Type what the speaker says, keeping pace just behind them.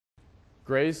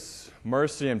Grace,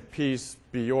 mercy, and peace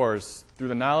be yours through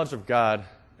the knowledge of God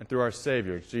and through our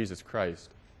Savior, Jesus Christ.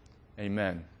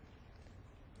 Amen.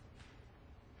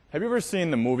 Have you ever seen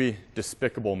the movie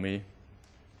Despicable Me?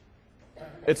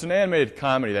 It's an animated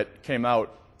comedy that came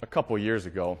out a couple years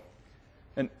ago.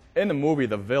 And in the movie,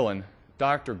 the villain,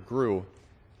 Dr. Gru,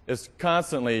 is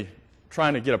constantly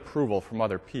trying to get approval from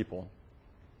other people.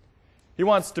 He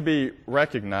wants to be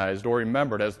recognized or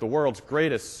remembered as the world's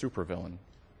greatest supervillain.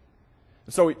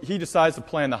 So he decides to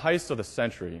plan the heist of the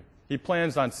century. He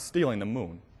plans on stealing the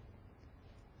moon.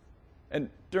 And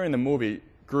during the movie,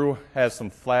 Gru has some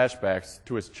flashbacks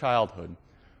to his childhood,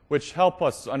 which help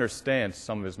us understand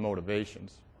some of his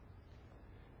motivations.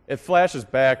 It flashes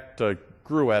back to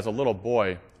Gru as a little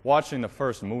boy watching the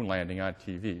first moon landing on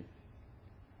TV.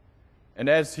 And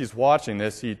as he's watching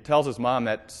this, he tells his mom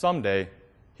that someday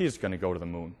he's going to go to the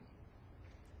moon.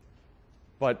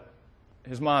 But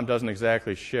his mom doesn't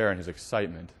exactly share in his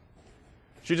excitement.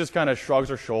 She just kind of shrugs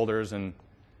her shoulders and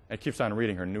keeps on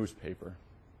reading her newspaper.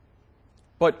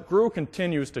 But Gru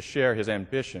continues to share his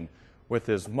ambition with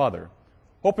his mother,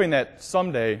 hoping that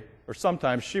someday or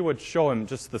sometime she would show him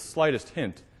just the slightest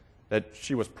hint that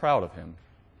she was proud of him.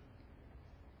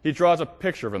 He draws a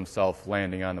picture of himself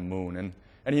landing on the moon,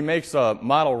 and he makes a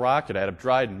model rocket out of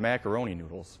dried macaroni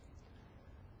noodles.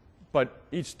 But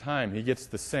each time he gets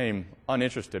the same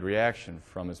uninterested reaction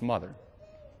from his mother.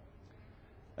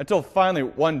 Until finally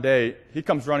one day he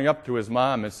comes running up to his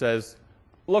mom and says,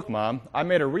 "Look, Mom, I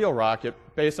made a real rocket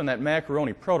based on that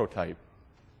macaroni prototype."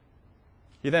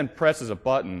 He then presses a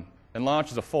button and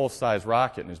launches a full-size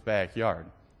rocket in his backyard.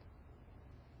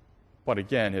 But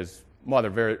again, his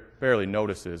mother barely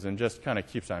notices and just kind of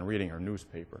keeps on reading her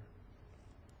newspaper.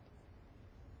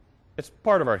 It's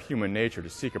part of our human nature to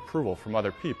seek approval from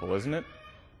other people, isn't it?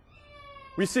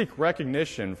 We seek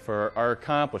recognition for our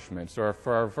accomplishments or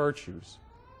for our virtues.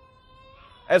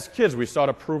 As kids, we sought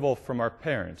approval from our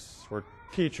parents or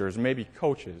teachers, maybe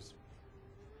coaches.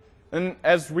 And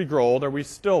as we grow older, we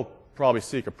still probably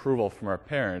seek approval from our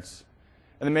parents.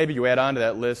 And then maybe you add on to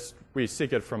that list, we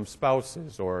seek it from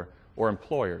spouses or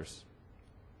employers.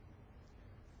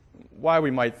 Why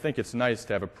we might think it's nice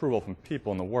to have approval from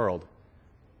people in the world,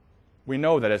 we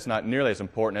know that it's not nearly as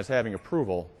important as having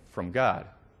approval from God.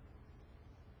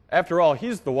 After all,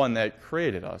 He's the one that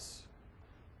created us.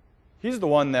 He's the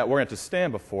one that we're going to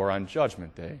stand before on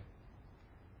Judgment Day.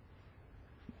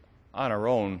 On our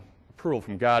own, approval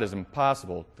from God is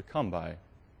impossible to come by.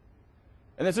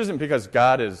 And this isn't because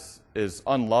God is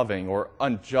unloving or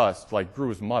unjust like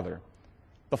Gru's mother.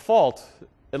 The fault,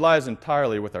 it lies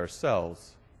entirely with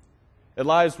ourselves. It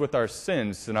lies with our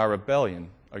sins and our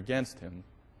rebellion against Him.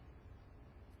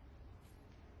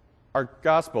 Our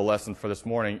gospel lesson for this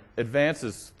morning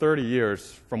advances 30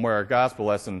 years from where our gospel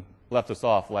lesson left us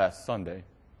off last Sunday.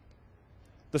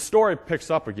 The story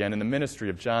picks up again in the ministry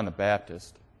of John the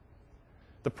Baptist.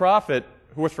 The prophet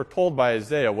who was foretold by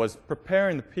Isaiah was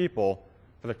preparing the people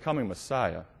for the coming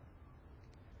Messiah.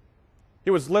 He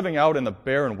was living out in the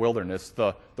barren wilderness,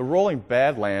 the rolling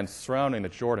badlands surrounding the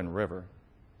Jordan River.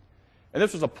 And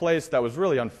this was a place that was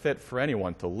really unfit for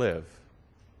anyone to live.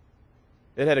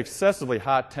 It had excessively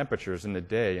hot temperatures in the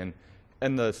day,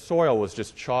 and the soil was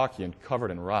just chalky and covered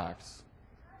in rocks.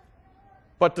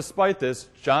 But despite this,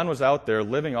 John was out there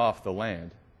living off the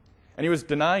land, and he was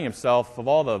denying himself of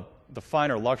all the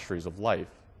finer luxuries of life.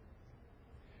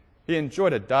 He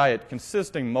enjoyed a diet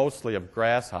consisting mostly of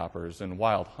grasshoppers and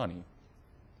wild honey,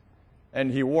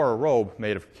 and he wore a robe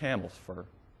made of camel's fur.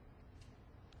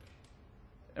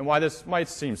 And while this might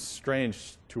seem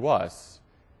strange to us,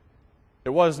 it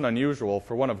wasn't unusual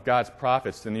for one of God's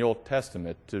prophets in the Old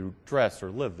Testament to dress or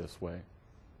live this way.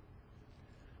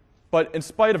 But in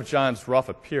spite of John's rough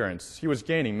appearance, he was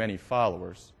gaining many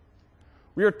followers.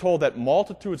 We are told that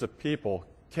multitudes of people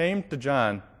came to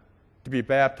John to be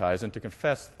baptized and to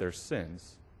confess their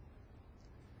sins.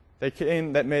 They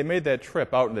made that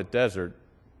trip out in the desert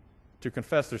to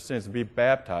confess their sins and be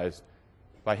baptized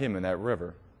by him in that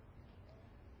river.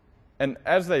 And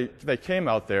as they came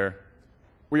out there,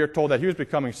 we are told that he was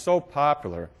becoming so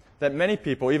popular that many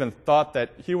people even thought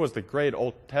that he was the great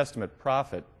Old Testament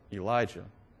prophet Elijah.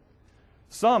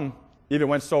 Some even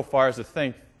went so far as to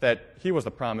think that he was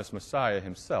the promised Messiah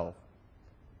himself.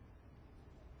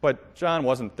 But John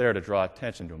wasn't there to draw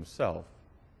attention to himself.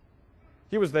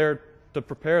 He was there to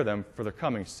prepare them for the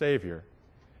coming Savior.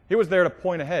 He was there to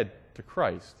point ahead to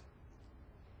Christ.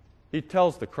 He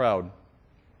tells the crowd,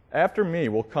 "After me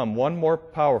will come one more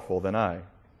powerful than I,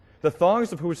 the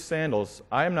thongs of whose sandals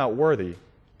I am not worthy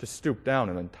to stoop down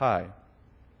and untie."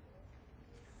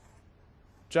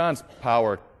 John's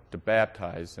power to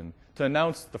baptize and to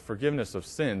announce the forgiveness of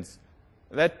sins,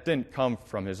 that didn't come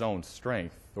from his own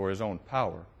strength or his own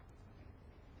power.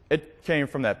 It came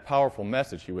from that powerful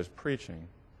message he was preaching.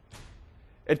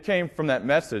 It came from that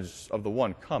message of the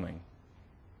one coming.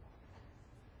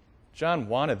 John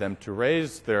wanted them to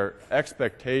raise their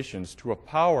expectations to a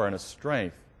power and a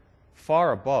strength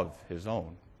far above his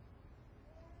own.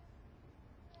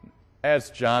 As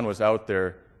John was out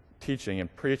there teaching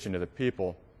and preaching to the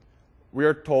people, we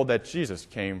are told that Jesus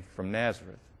came from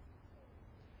Nazareth.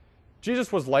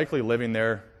 Jesus was likely living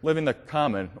the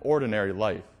common, ordinary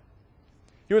life.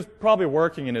 He was probably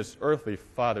working in his earthly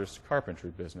father's carpentry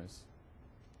business.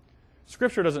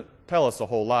 Scripture doesn't tell us a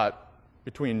whole lot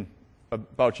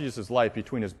about Jesus' life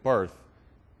between his birth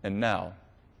and now.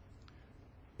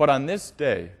 But on this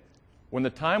day, when the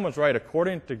time was right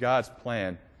according to God's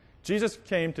plan, Jesus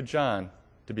came to John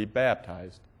to be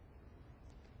baptized.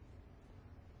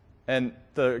 And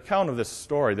the account of this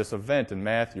story, this event in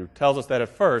Matthew, tells us that at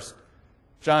first,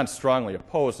 John strongly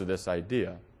opposed to this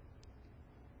idea.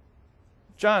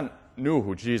 John knew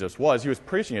who Jesus was. He was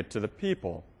preaching it to the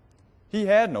people. He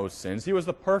had no sins. He was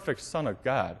the perfect Son of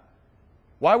God.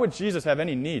 Why would Jesus have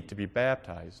any need to be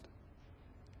baptized?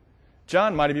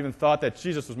 John might have even thought that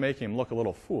Jesus was making him look a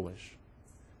little foolish.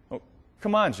 Oh,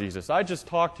 come on, Jesus, I just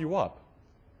talked you up.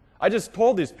 I just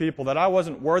told these people that I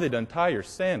wasn't worthy to untie your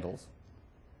sandals.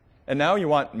 And now you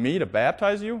want me to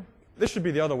baptize you? This should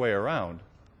be the other way around.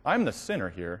 I'm the sinner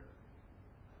here.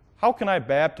 How can I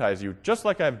baptize you just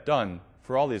like I've done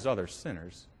for all these other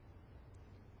sinners?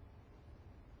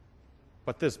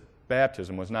 But this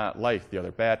baptism was not like the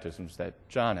other baptisms that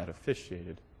John had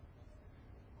officiated.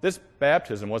 This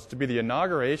baptism was to be the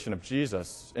inauguration of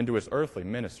Jesus into his earthly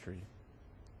ministry.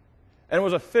 And it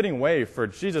was a fitting way for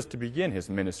Jesus to begin his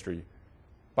ministry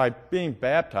by being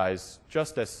baptized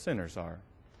just as sinners are.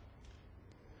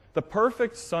 The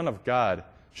perfect Son of God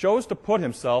chose to put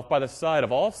himself by the side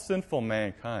of all sinful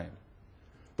mankind,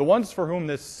 the ones for whom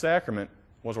this sacrament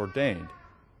was ordained.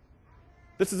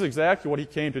 This is exactly what he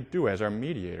came to do as our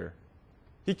mediator.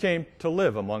 He came to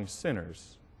live among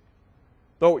sinners.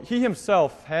 Though he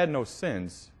himself had no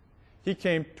sins, he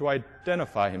came to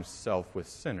identify himself with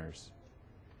sinners.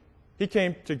 He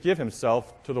came to give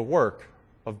himself to the work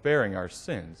of bearing our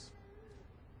sins.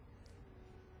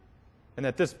 And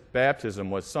that this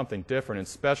baptism was something different and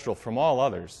special from all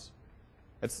others,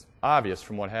 it's obvious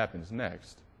from what happens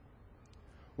next.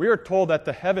 We are told that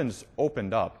the heavens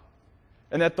opened up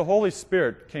and that the Holy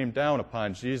Spirit came down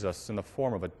upon Jesus in the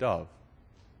form of a dove.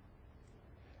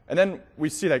 And then we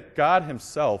see that God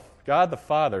himself, God the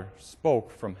Father,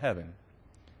 spoke from heaven.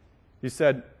 He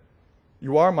said,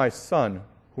 "You are my Son,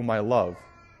 whom I love.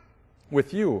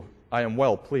 With you I am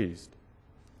well pleased."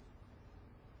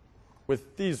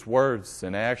 With these words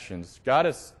and actions, God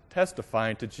is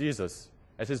testifying to Jesus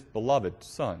as his beloved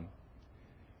Son.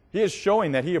 He is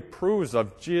showing that he approves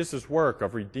of Jesus' work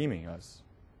of redeeming us.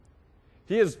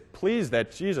 He is pleased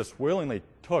that Jesus willingly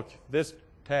took this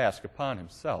task upon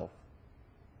himself.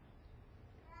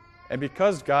 And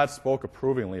because God spoke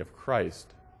approvingly of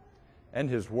Christ and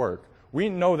his work, we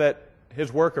know that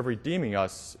his work of redeeming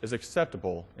us is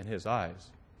acceptable in his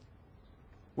eyes.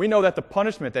 We know that the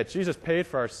punishment that Jesus paid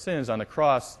for our sins on the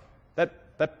cross,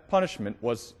 that punishment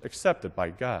was accepted by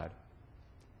God.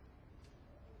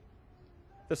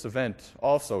 This event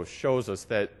also shows us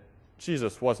that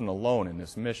Jesus wasn't alone in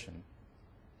this mission.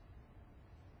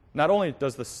 Not only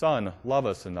does the Son love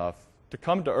us enough to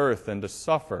come to earth and to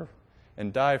suffer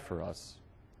and die for us,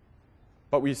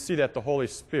 but we see that the Holy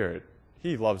Spirit,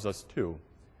 he loves us too.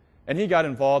 And he got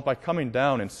involved by coming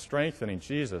down and strengthening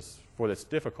Jesus for this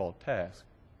difficult task.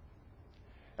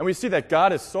 And we see that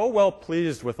God is so well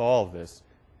pleased with all of this.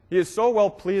 He is so well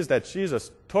pleased that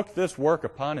Jesus took this work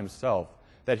upon himself,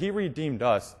 that he redeemed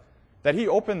us, that he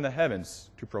opened the heavens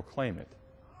to proclaim it.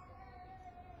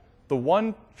 The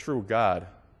one true God,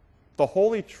 the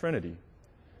Holy Trinity,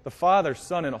 the Father,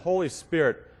 Son, and Holy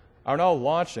Spirit are now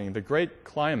launching the great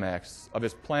climax of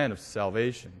his plan of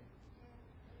salvation.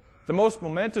 The most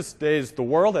momentous days the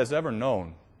world has ever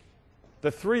known,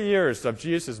 the 3 years of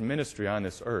Jesus' ministry on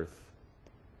this earth,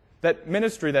 that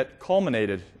ministry that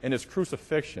culminated in his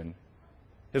crucifixion,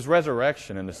 his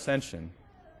resurrection and ascension,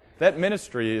 that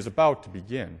ministry is about to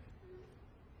begin.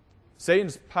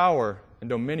 Satan's power and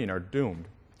dominion are doomed.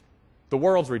 The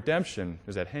world's redemption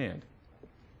is at hand.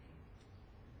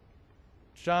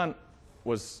 John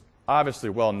was obviously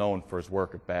well known for his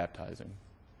work of baptizing.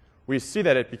 We see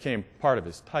that it became part of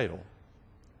his title.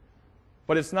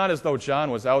 But it's not as though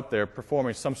John was out there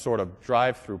performing some sort of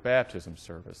drive-through baptism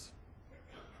service.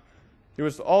 He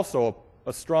was also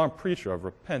a strong preacher of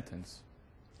repentance.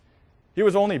 He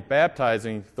was only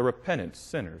baptizing the repentant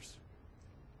sinners.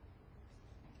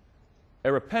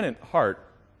 A repentant heart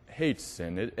hates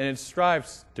sin, and it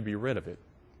strives to be rid of it.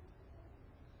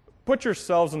 Put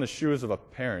yourselves in the shoes of a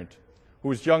parent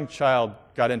whose young child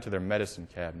got into their medicine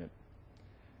cabinet.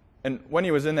 And when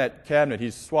he was in that cabinet,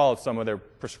 he swallowed some of their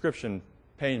prescription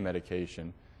pain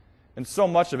medication, and so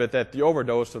much of it that the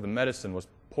overdose of the medicine was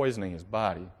poisoning his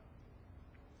body.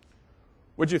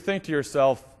 Would you think to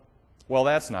yourself, well,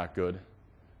 that's not good.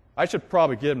 I should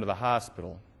probably get him to the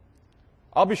hospital.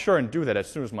 I'll be sure and do that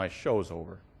as soon as my show's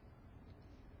over.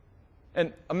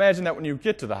 And imagine that when you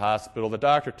get to the hospital, the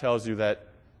doctor tells you that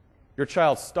your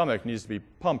child's stomach needs to be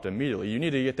pumped immediately. You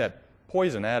need to get that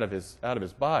poison out of his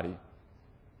body.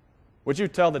 Would you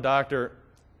tell the doctor,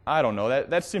 I don't know,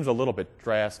 that seems a little bit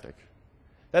drastic.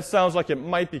 That sounds like it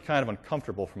might be kind of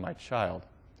uncomfortable for my child.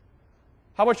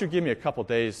 How about you give me a couple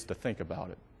days to think about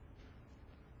it?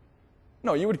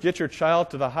 No, you would get your child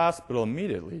to the hospital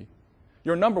immediately.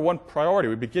 Your number one priority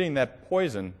would be getting that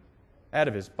poison out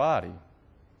of his body.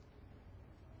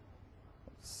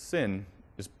 Sin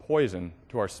is poison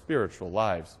to our spiritual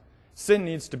lives. Sin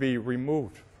needs to be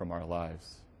removed from our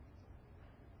lives.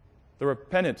 The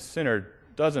repentant sinner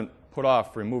doesn't put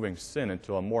off removing sin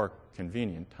until a more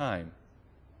convenient time.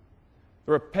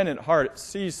 The repentant heart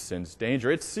sees sin's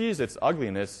danger. It sees its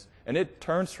ugliness, and it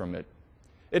turns from it.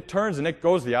 It turns and it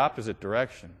goes the opposite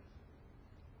direction.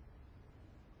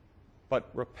 But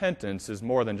repentance is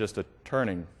more than just a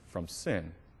turning from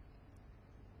sin.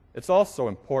 It's also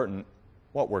important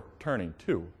what we're turning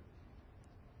to.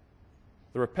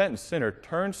 The repentant sinner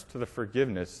turns to the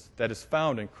forgiveness that is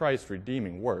found in Christ's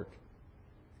redeeming work.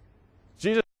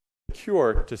 Jesus is the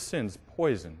cure to sin's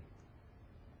poison.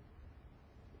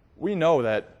 We know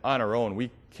that on our own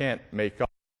we can't make up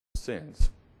sins.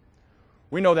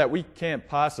 We know that we can't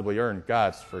possibly earn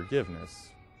God's forgiveness.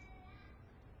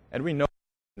 And we know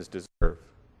sins deserve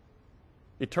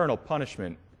eternal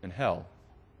punishment in hell.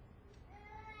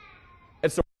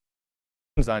 And so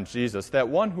on Jesus, that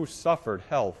one who suffered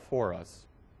hell for us.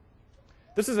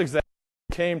 This is exactly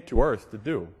what he came to earth to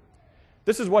do.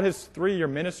 This is what his 3-year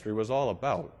ministry was all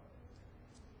about.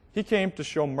 He came to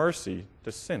show mercy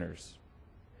to sinners.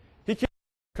 He came to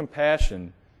show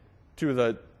compassion to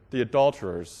the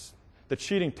adulterers, the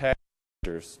cheating tax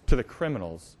collectors, to the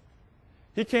criminals.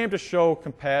 He came to show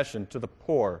compassion to the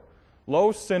poor,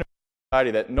 low sinners in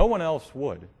society that no one else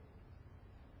would.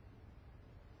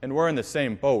 And we're in the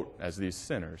same boat as these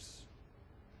sinners.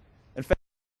 In fact,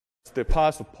 the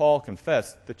Apostle Paul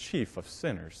confessed, the chief of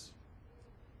sinners.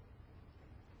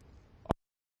 Our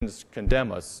sins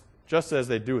condemn us just as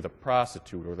they do the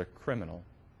prostitute or the criminal.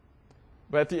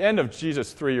 But at the end of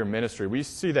Jesus' 3-year ministry, we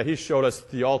see that he showed us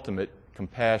the ultimate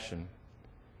compassion.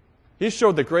 He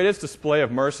showed the greatest display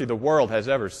of mercy the world has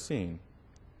ever seen.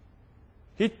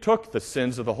 He took the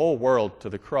sins of the whole world to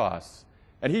the cross,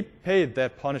 and he paid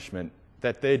that punishment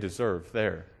that they deserve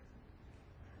there,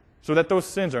 so that those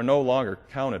sins are no longer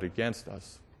counted against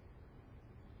us.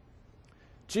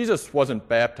 Jesus wasn't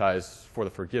baptized for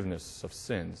the forgiveness of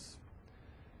sins.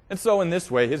 And so in this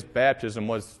way, his baptism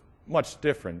was much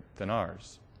different than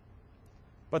ours.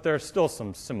 But there are still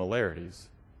some similarities.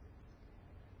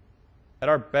 At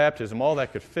our baptism, all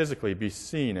that could physically be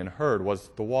seen and heard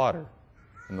was the water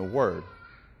and the Word.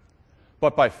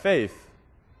 But by faith,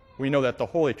 we know that the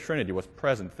Holy Trinity was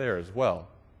present there as well.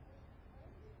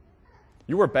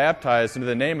 You were baptized into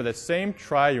the name of the same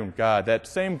triune God, that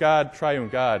same God, triune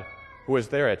God, who was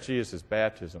there at Jesus'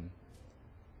 baptism.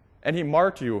 And he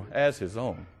marked you as his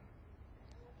own.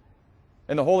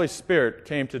 And the Holy Spirit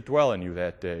came to dwell in you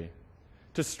that day,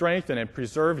 to strengthen and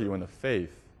preserve you in the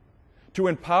faith, to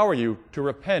empower you to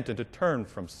repent and to turn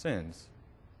from sins.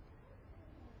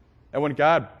 And when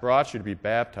God brought you to be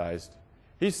baptized,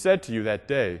 he said to you that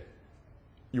day,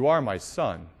 "You are my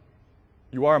son.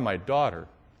 You are my daughter.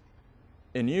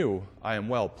 In you I am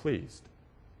well pleased."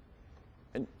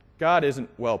 And God isn't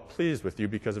well pleased with you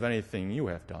because of anything you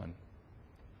have done.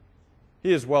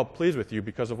 He is well pleased with you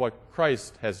because of what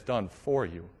Christ has done for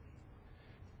you.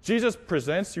 Jesus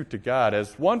presents you to God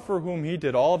as one for whom he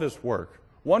did all of his work,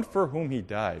 one for whom he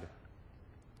died.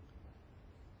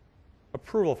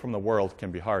 Approval from the world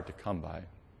can be hard to come by.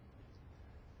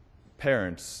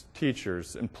 Parents,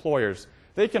 teachers, employers,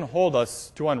 they can hold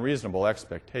us to unreasonable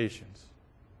expectations.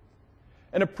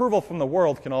 And approval from the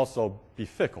world can also be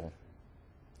fickle.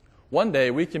 One day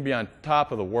we can be on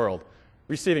top of the world,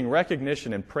 receiving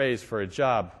recognition and praise for a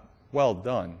job well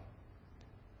done.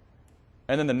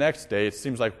 And then the next day it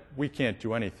seems like we can't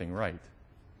do anything right.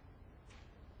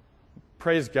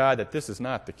 Praise God that this is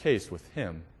not the case with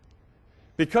him.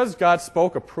 Because God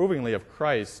spoke approvingly of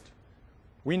Christ,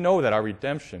 we know that our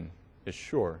redemption is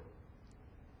sure.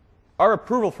 Our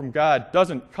approval from God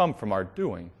doesn't come from our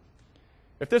doing.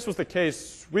 If this was the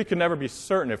case, we could never be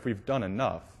certain if we've done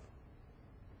enough.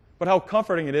 But how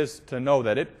comforting it is to know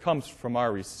that it comes from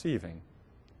our receiving.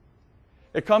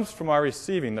 It comes from our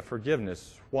receiving the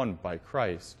forgiveness won by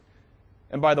Christ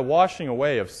and by the washing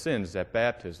away of sins at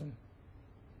baptism.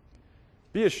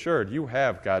 Be assured you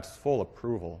have God's full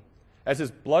approval as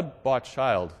his blood-bought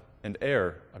child and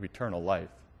heir of eternal life.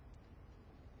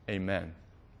 Amen.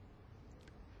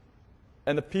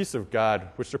 And the peace of God,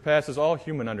 which surpasses all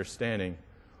human understanding,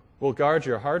 will guard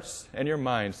your hearts and your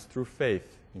minds through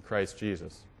faith in Christ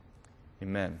Jesus.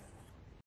 Amen.